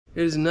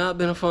It has not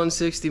been a fun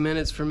 60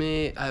 minutes for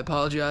me. I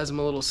apologize, I'm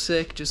a little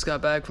sick. Just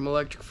got back from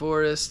Electric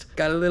Forest.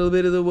 Got a little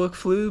bit of the Wook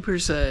flu, per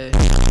se.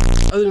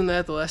 Other than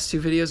that, the last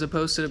two videos I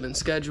posted have been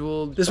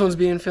scheduled. This one's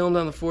being filmed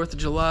on the 4th of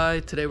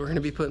July. Today we're going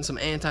to be putting some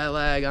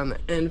anti-lag on the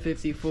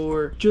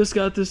N54. Just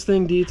got this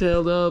thing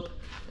detailed up,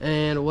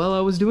 and while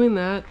I was doing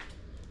that,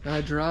 I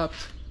dropped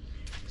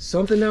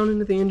something down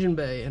into the engine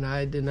bay, and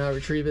I did not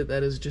retrieve it.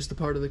 That is just a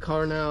part of the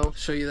car now. I'll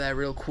show you that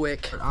real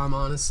quick. I'm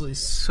honestly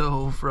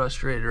so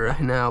frustrated right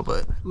now,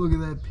 but look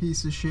at that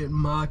piece of shit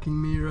mocking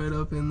me right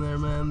up in there,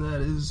 man. That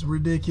is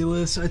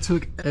ridiculous. I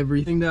took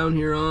everything down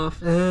here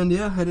off, and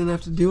yeah, I didn't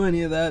have to do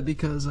any of that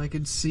because I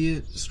could see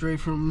it straight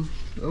from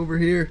over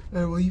here.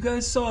 And well, you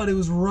guys saw it. It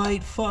was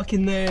right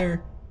fucking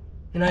there,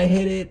 and I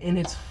hit it, and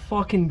it's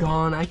fucking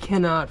gone. I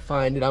cannot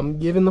find it. I'm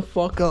giving the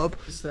fuck up.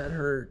 That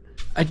hurt.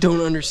 I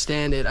don't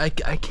understand it. I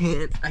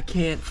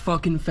can't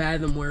fucking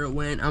fathom where it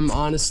went.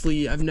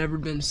 I've never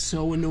been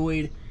so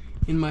annoyed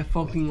in my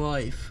fucking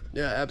life.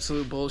 Yeah,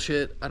 absolute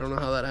bullshit. I don't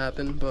know how that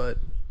happened, but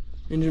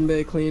engine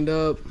bay cleaned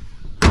up.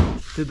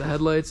 Did the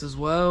headlights as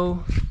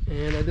well.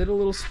 And I did a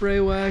little spray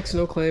wax,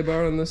 no clay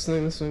bar on this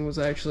thing. This thing was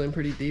actually in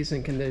pretty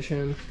decent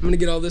condition. I'm gonna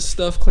get all this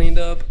stuff cleaned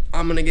up.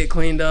 I'm gonna get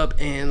cleaned up,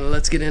 and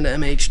let's get into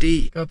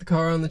MHD. Got the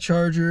car on the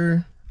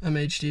charger.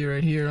 MHD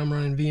right here. I'm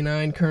running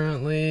V9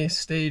 currently.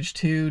 Stage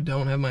 2,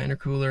 don't have my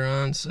intercooler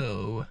on,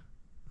 so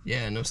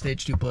yeah, no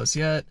stage 2 plus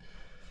yet.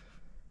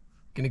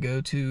 Gonna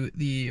go to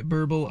the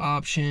burble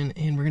option,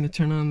 and we're gonna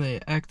turn on the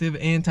active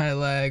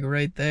anti-lag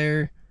right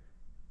there.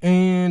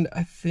 And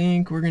I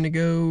think we're gonna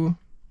go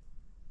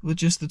with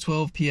just the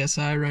 12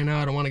 PSI right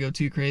now. I don't want to go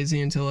too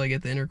crazy until I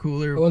get the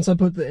intercooler. Once I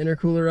put the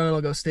intercooler on,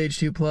 I'll go stage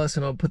 2 plus,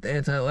 and I'll put the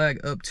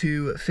anti-lag up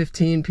to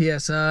 15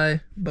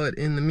 PSI. But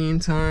in the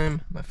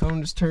meantime, my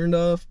phone just turned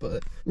off,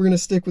 but we're gonna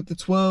stick with the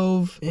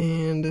 12,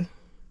 and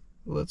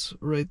let's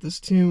write this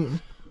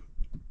tune.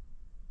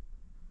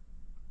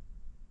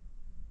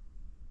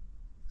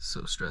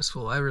 So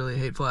stressful. I really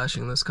hate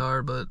flashing this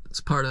car, but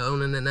it's part of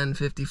owning an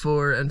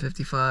N54,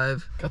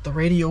 N55. Got the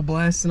radio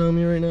blasting on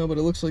me right now, but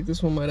it looks like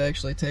this one might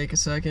actually take a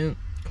second.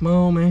 Come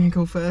on, man,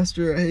 go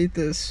faster. I hate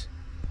this.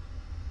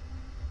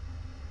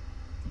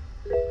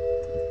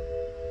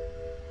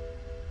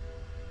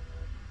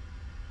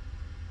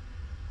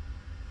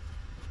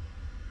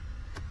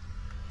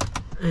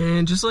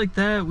 And just like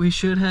that, we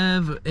should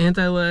have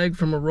anti-lag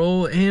from a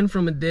roll and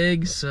from a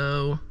dig,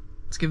 so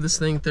let's give this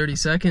thing 30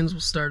 seconds.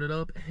 We'll start it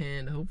up,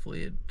 and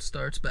hopefully it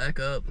starts back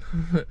up.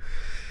 It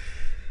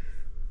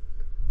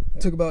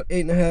took about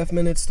 8.5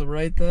 minutes to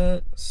write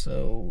that,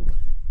 so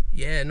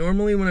yeah,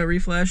 normally when I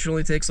reflash it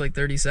only takes like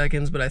 30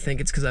 seconds, but I think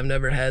it's because I've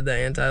never had the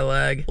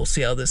anti-lag. We'll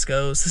see how this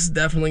goes. This is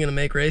definitely going to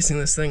make racing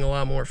this thing a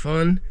lot more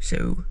fun,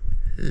 so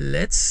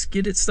let's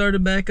get it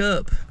started back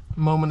up.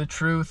 Moment of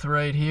truth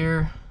right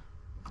here.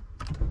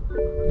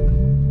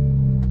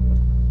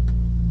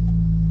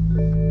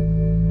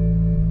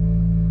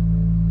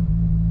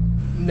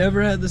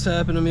 Never had this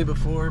happen to me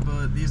before,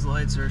 but these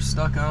lights are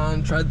stuck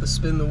on. Tried the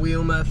spin the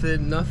wheel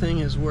method, nothing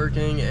is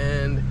working,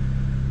 and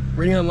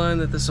reading online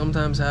that this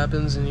sometimes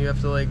happens and you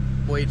have to like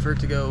wait for it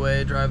to go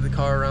away, drive the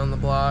car around the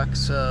block,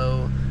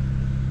 so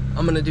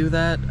I'm gonna do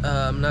that.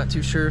 I'm not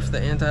too sure if the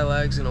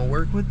anti-lag's gonna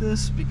work with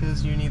this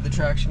because you need the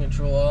traction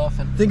control off,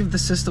 and I think if the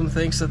system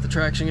thinks that the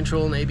traction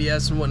control and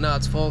ABS and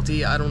whatnot's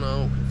faulty, I don't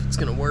know if it's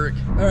gonna work.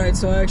 Alright,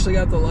 so I actually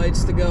got the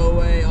lights to go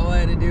away. All I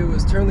had to do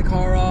was turn the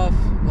car off,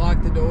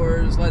 lock the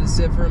doors, let it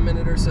sit for a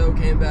minute or so,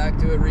 came back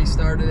to it,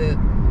 restarted it.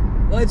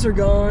 Lights are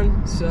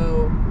gone,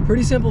 so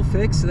pretty simple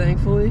fix,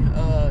 thankfully.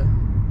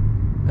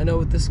 I know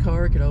with this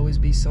car, it could always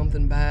be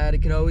something bad. It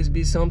could always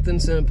be something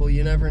simple.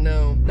 You never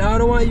know. Now, I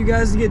don't want you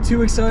guys to get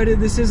too excited.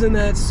 This isn't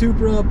that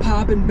Supra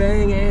pop and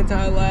bang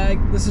anti-lag.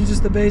 This is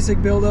just the basic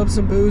build up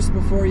some boost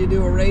before you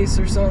do a race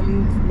or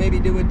something. Maybe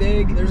do a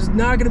dig. There's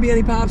not going to be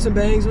any pops and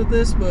bangs with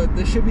this, but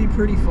this should be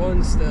pretty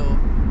fun still.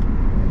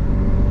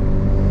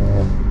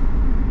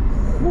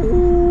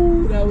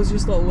 Ooh, that was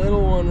just a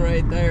little one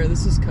right there.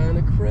 This is kind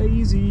of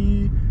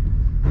crazy.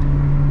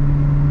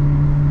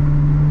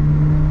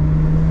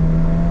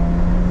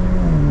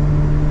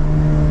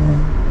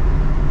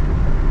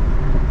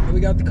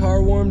 Got the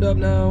car warmed up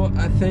now.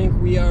 I think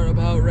we are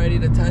about ready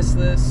to test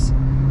this.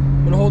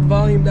 I'm gonna hold the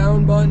volume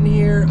down button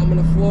here. I'm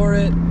gonna floor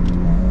it.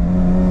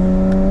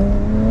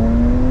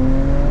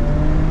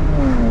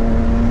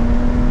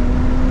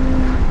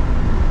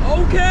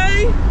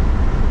 Okay.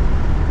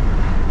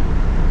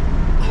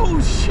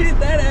 Oh shit,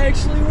 that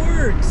actually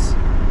works.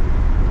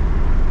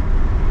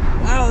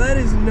 Wow, that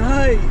is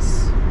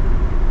nice.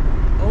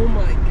 Oh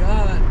my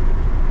god.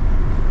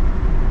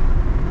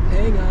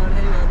 Hang on,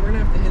 we're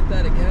gonna have to hit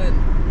that again.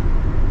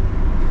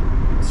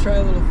 Let's try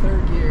a little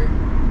third gear.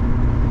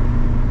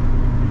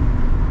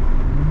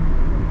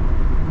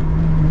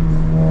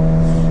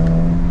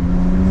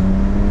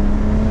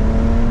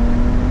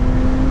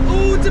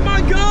 Oh, it's in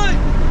my gut!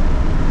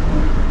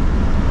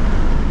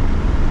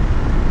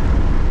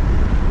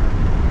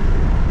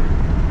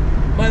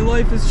 My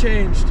life has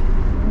changed.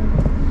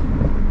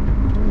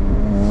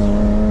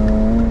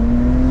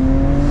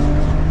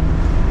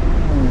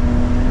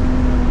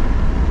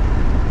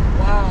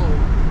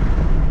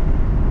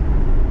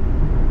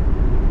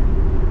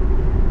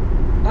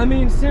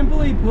 mean,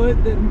 simply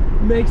put, that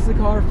makes the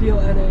car feel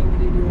NA-ly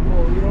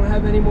doable. You don't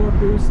have any more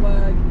boost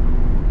lag.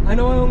 I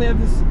know I only have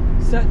this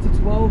set to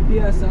 12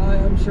 PSI.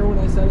 I'm sure when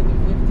I set it to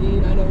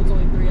 15, I know it's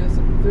only 3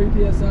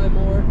 PSI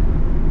more.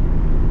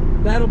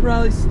 That'll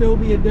probably still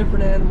be a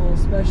different animal,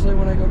 especially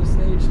when I go to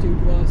stage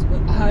 2+,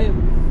 but I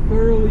am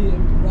thoroughly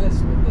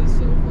impressed with this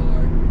so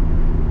far.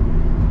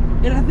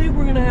 And I think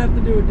we're gonna have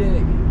to do a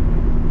dig.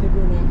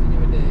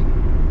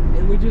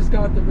 And we just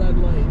got the red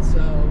light,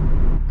 so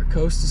our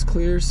coast is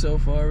clear so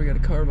far. We got a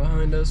car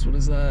behind us. What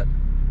is that?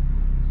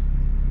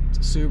 It's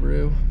a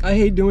Subaru. I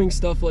hate doing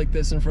stuff like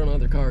this in front of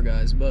other car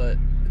guys, but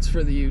it's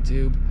for the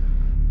YouTube.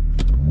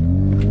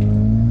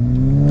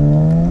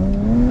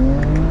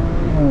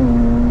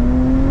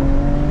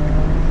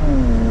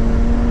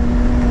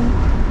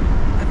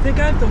 I think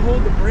I have to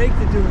hold the brake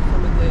to do it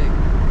from a dig.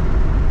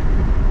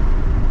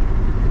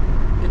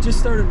 It just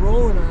started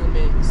rolling on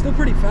me. It's still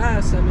pretty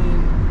fast. I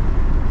mean,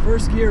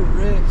 first gear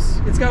rips.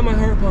 It's got my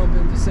heart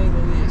pumping, to say the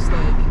least.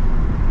 Like,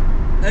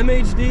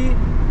 MHD,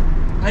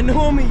 I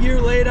know I'm a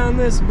year late on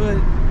this, but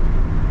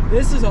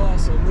this is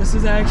awesome. This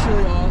is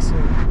actually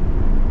awesome.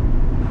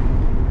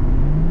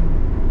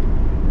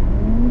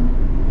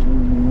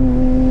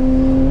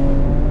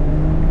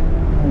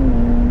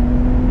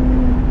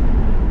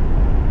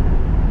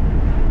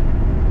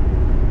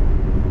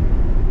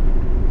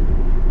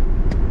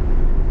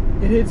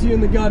 It hits you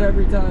in the gut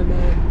every time,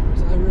 man.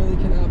 I really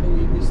cannot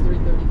believe these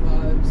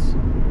 335s.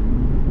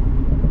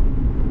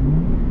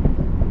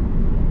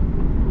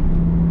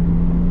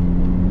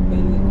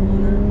 Bend the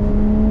corner.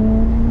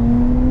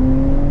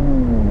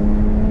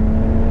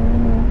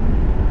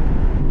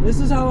 This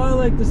is how I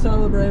like to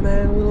celebrate,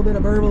 man. A little bit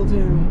of burble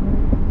tune.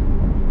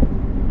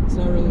 It's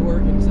not really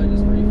working because I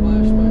just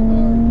reflashed my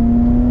car.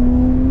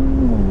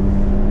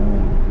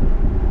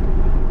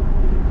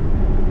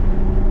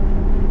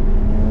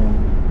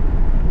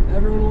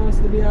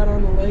 To be out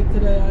on the lake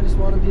today. I just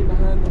want to be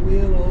behind the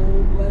wheel of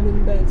old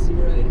Lemon Betsy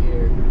right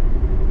here.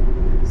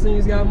 This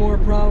thing's got more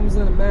problems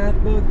than a math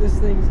book. This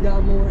thing's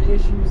got more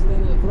issues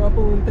than a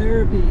throuple in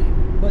therapy.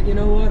 But you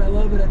know what? I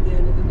love it at the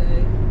end of the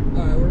day.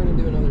 Alright, we're going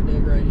to do another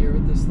dig right here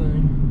with this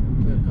thing.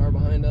 We got a car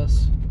behind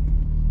us.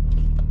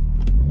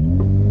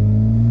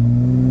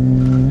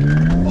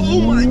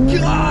 Oh my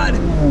god!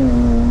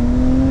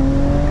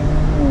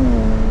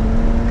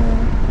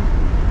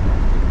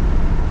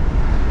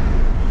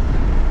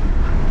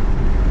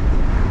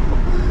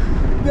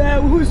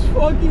 That was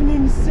fucking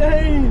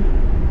insane!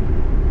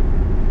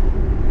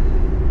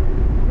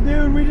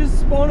 Dude, we just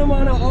spun him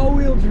on an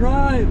all-wheel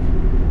drive.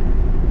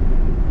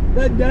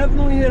 That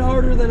definitely hit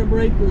harder than a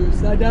brake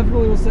boost. I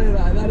definitely will say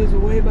that. That is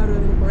way better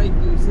than a brake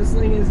boost. This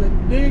thing is a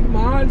big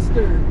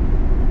monster.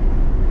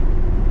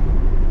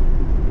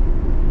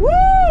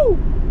 Woo!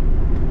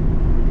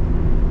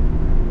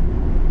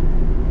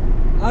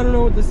 I don't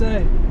know what to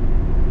say.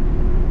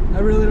 I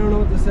really don't know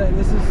what to say.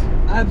 This is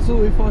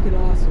absolutely fucking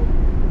awesome.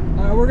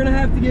 Alright, we're gonna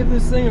have to give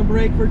this thing a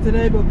break for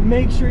today, but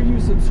make sure you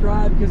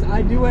subscribe because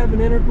I do have an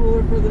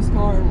intercooler for this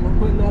car and we're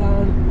putting that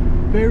on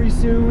very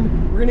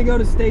soon. We're gonna go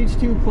to stage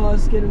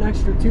 2+, get an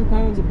extra 2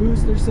 pounds of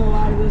boost or so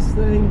out of this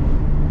thing,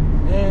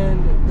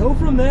 and go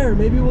from there.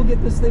 Maybe we'll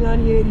get this thing on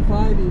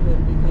E85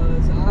 even,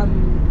 because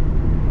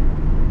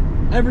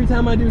every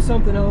time I do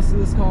something else to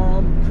this car,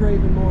 I'm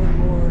craving more and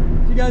more.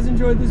 If you guys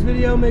enjoyed this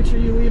video, make sure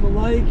you leave a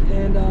like,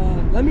 and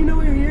let me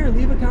know you're here.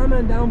 Leave a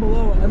comment down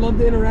below. I'd love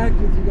to interact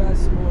with you guys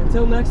some more.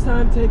 Until next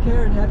time, take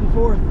care and happy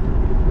 4th.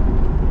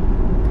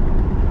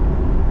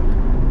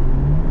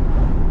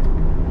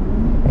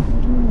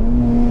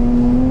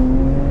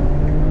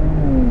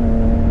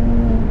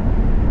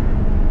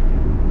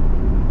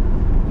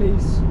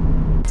 Peace.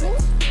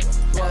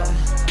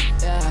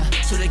 Yeah,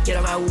 so they get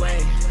out my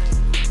way.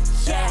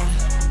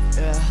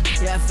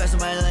 Yeah, fast in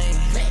my lane.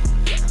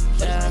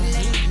 Yeah,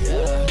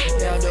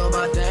 I'm doing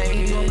my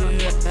thing.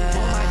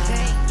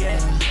 Yeah,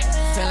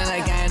 feeling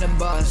like I ain't the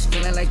boss,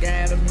 feeling like I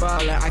ain't the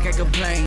baller. I can't complain.